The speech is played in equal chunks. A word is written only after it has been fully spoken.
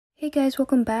Hey guys,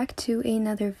 welcome back to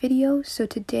another video. So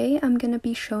today I'm going to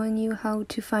be showing you how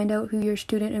to find out who your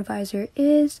student advisor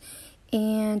is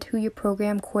and who your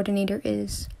program coordinator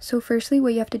is. So firstly,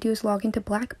 what you have to do is log into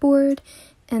Blackboard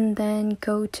and then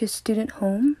go to Student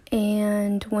Home.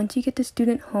 And once you get to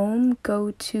Student Home,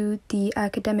 go to the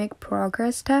Academic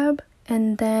Progress tab.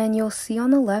 And then you'll see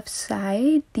on the left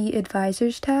side the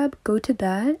Advisors tab. Go to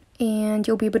that and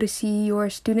you'll be able to see your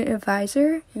student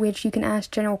advisor, which you can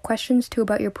ask general questions to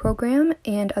about your program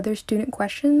and other student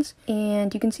questions.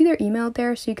 And you can see their email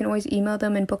there, so you can always email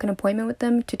them and book an appointment with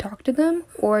them to talk to them,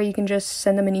 or you can just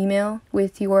send them an email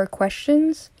with your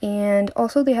questions. And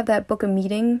also they have that book a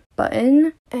meeting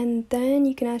button, and then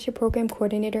you can ask your program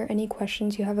coordinator any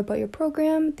questions you have about your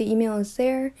program. The email is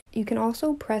there. You can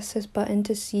also press this button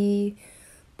to see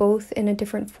both in a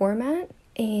different format.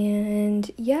 And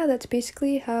yeah, that's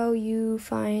basically how you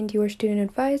find your student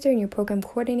advisor and your program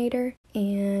coordinator,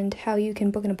 and how you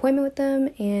can book an appointment with them,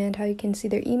 and how you can see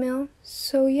their email.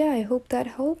 So yeah, I hope that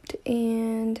helped,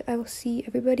 and I will see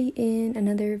everybody in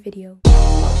another video.